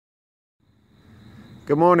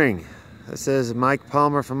Good morning. This is Mike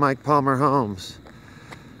Palmer from Mike Palmer Homes.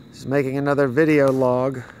 Just making another video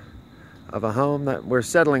log of a home that we're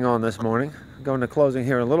settling on this morning. Going to closing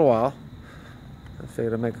here in a little while. I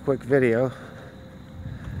figured I'd make a quick video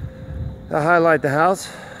to highlight the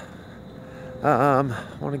house. I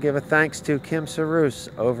want to give a thanks to Kim Sarus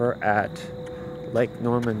over at Lake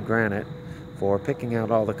Norman Granite for picking out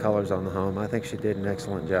all the colors on the home. I think she did an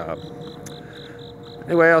excellent job.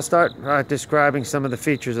 Anyway, I'll start describing some of the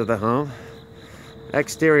features of the home.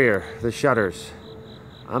 Exterior, the shutters.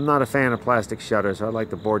 I'm not a fan of plastic shutters. I like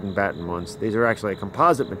the board and batten ones. These are actually a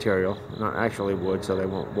composite material, not actually wood, so they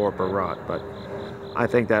won't warp or rot, but I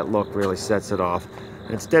think that look really sets it off.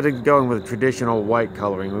 Instead of going with a traditional white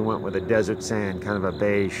coloring, we went with a desert sand, kind of a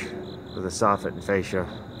beige with a soffit and fascia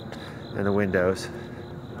and the windows.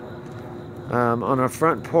 On our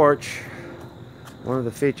front porch, one of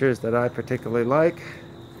the features that I particularly like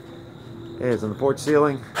is on the porch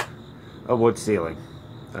ceiling, a wood ceiling.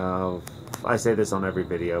 I say this on every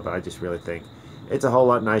video, but I just really think it's a whole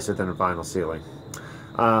lot nicer than a vinyl ceiling.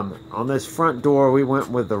 On this front door, we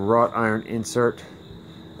went with the wrought iron insert.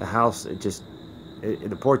 The house,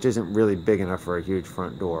 the porch isn't really big enough for a huge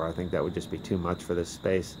front door. I think that would just be too much for this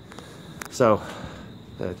space. So,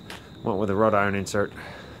 went with a wrought iron insert.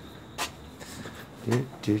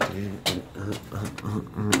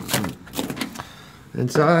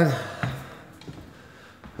 Inside,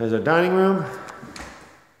 there's our dining room.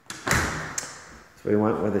 So we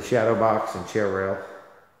went with a shadow box and chair rail.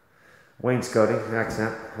 Wainscoting,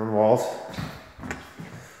 accent on the walls.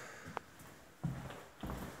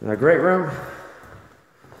 In our great room,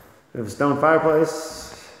 we have a stone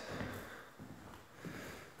fireplace.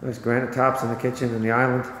 There's granite tops in the kitchen and the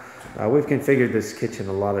island. We've configured this kitchen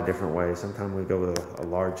a lot of different ways. Sometimes we go with a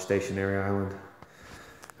large stationary island.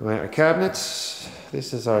 Our cabinets.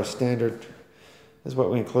 This is our standard. This is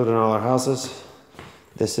what we include in all our houses.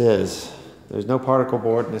 There's no particle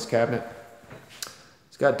board in this cabinet.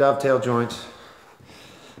 It's got dovetail joints.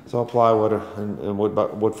 It's all plywood and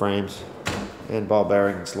wood frames and ball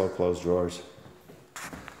bearing and slow close drawers.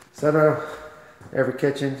 Center, every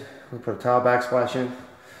kitchen, we put a tile backsplash in.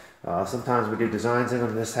 Sometimes we do designs in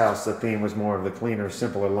them. This house, the theme was more of the cleaner,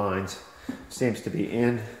 simpler lines. Seems to be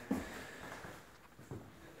in.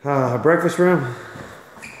 A breakfast room,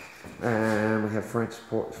 and we have French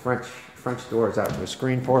doors out to a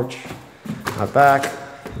screen porch out back,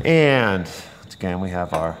 and once again we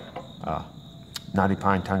have our knotty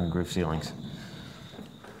pine tongue and groove ceilings.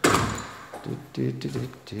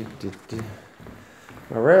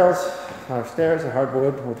 Our rails, our stairs are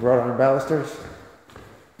hardwood with wrought iron balusters.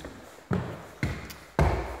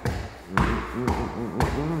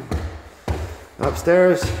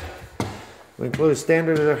 Upstairs, we include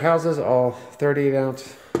standard of their houses, all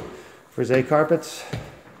 38-ounce frisé carpets.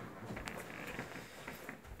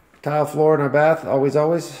 Tile floor in our bath, always.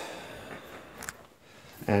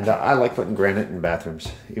 And I like putting granite in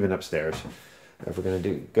bathrooms, even upstairs. If we're going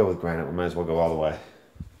to go with granite, we might as well go all the way.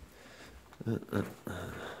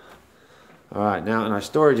 All right, now in our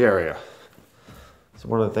storage area. It's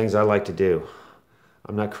one of the things I like to do.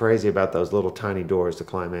 I'm not crazy about those little tiny doors to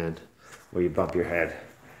climb in where you bump your head.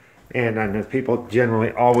 And I know people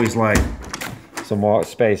generally always like some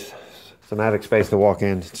attic space to walk in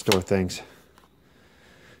and store things.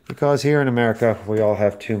 Because here in America, we all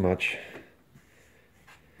have too much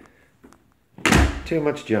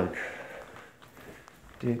junk.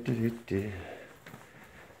 There's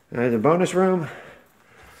a bonus room.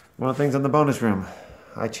 One of the things on the bonus room,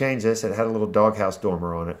 I changed this. It had a little doghouse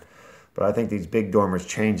dormer on it. But I think these big dormers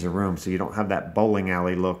change the room so you don't have that bowling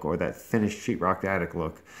alley look or that finished sheetrock attic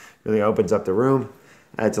look. It really opens up the room,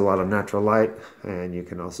 adds a lot of natural light, and you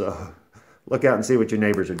can also look out and see what your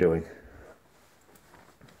neighbors are doing.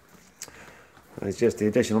 It's just the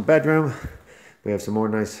additional bedroom. We have some more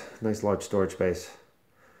nice large storage space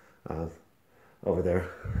over there.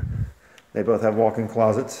 They both have walk-in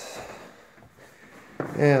closets.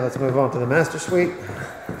 And let's move on to the master suite.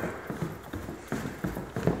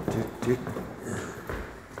 This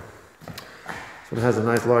one has a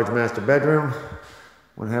nice large master bedroom.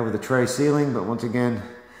 One had with a tray ceiling, but once again,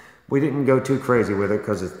 we didn't go too crazy with it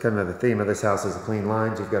because it's kind of the theme of this house is the clean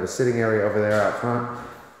lines. You've got a sitting area over there out front.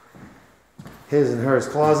 His and hers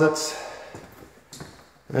closets.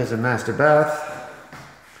 There's a master bath.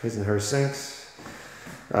 His and hers sinks.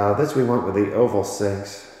 This we went with the oval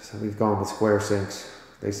sinks. So we've gone with square sinks.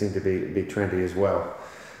 They seem to be trendy as well.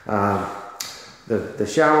 The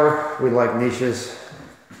shower, we like niches.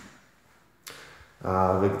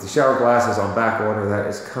 The shower glass is on back order. That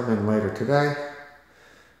is coming later today.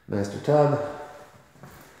 Master tub.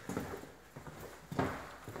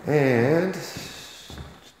 And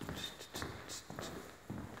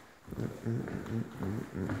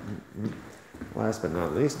last but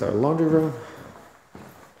not least, our laundry room.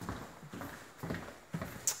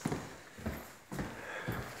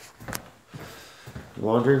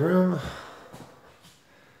 Laundry room.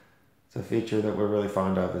 It's a feature that we're really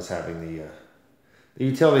fond of, is having the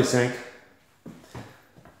utility sink,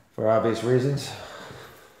 for obvious reasons.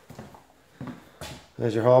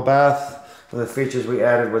 There's your hall bath. One of the features we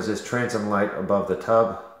added was this transom light above the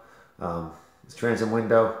tub. This transom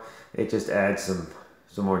window, it just adds some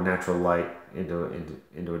more natural light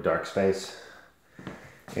into a dark space.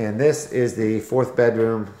 And this is the 4th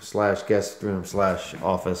bedroom slash guest room slash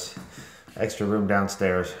office. Extra room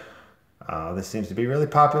downstairs. This seems to be really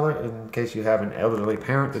popular in case you have an elderly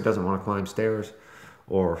parent that doesn't want to climb stairs,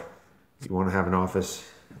 or you want to have an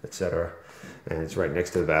office, etc. And it's right next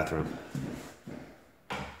to the bathroom.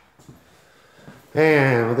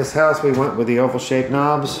 And with this house, we went with the oval-shaped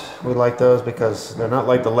knobs. We like those because they're not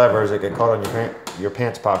like the levers that get caught on your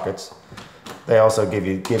pants pockets. They also give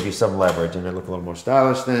you some leverage, and they look a little more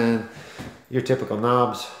stylish than your typical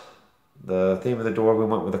knobs. The theme of the door, we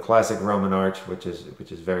went with a classic Roman arch, which is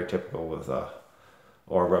very typical with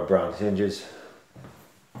or rub bronze hinges.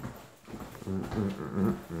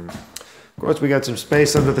 Of course, we got some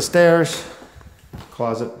space under the stairs,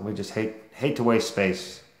 closet. We just hate to waste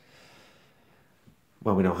space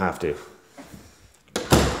when we don't have to.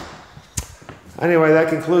 Anyway, that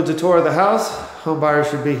concludes the tour of the house. Home buyers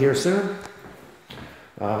should be here soon.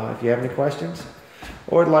 If you have any questions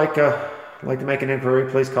or would like to make an inquiry,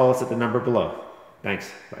 please call us at the number below. Thanks.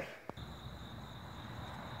 Bye.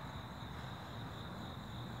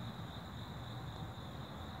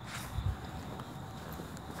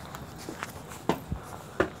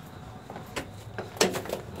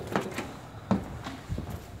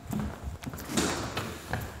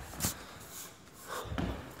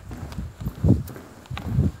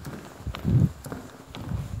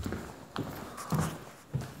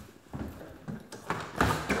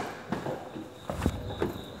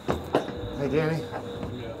 Hey, Danny.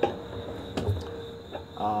 Yeah.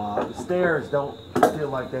 The stairs don't feel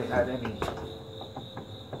like they had any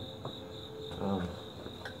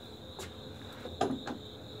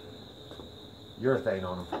urethane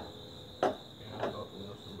on them. Yeah, I thought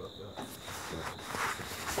about that.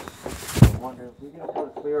 I wonder if we can put a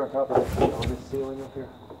clear on top of this, on this ceiling up here.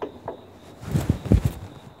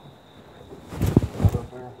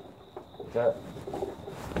 Is that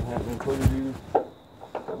has included you?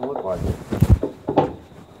 Doesn't look like it.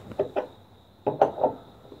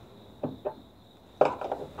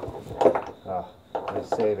 Nice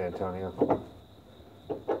save, Antonio.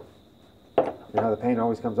 You know how the paint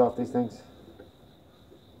always comes off these things?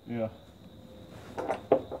 Yeah.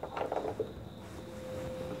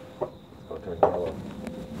 Go turn yellow.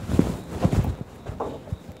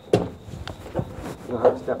 You don't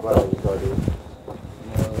have a step ladder you go, do you?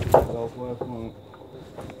 No, that was last month.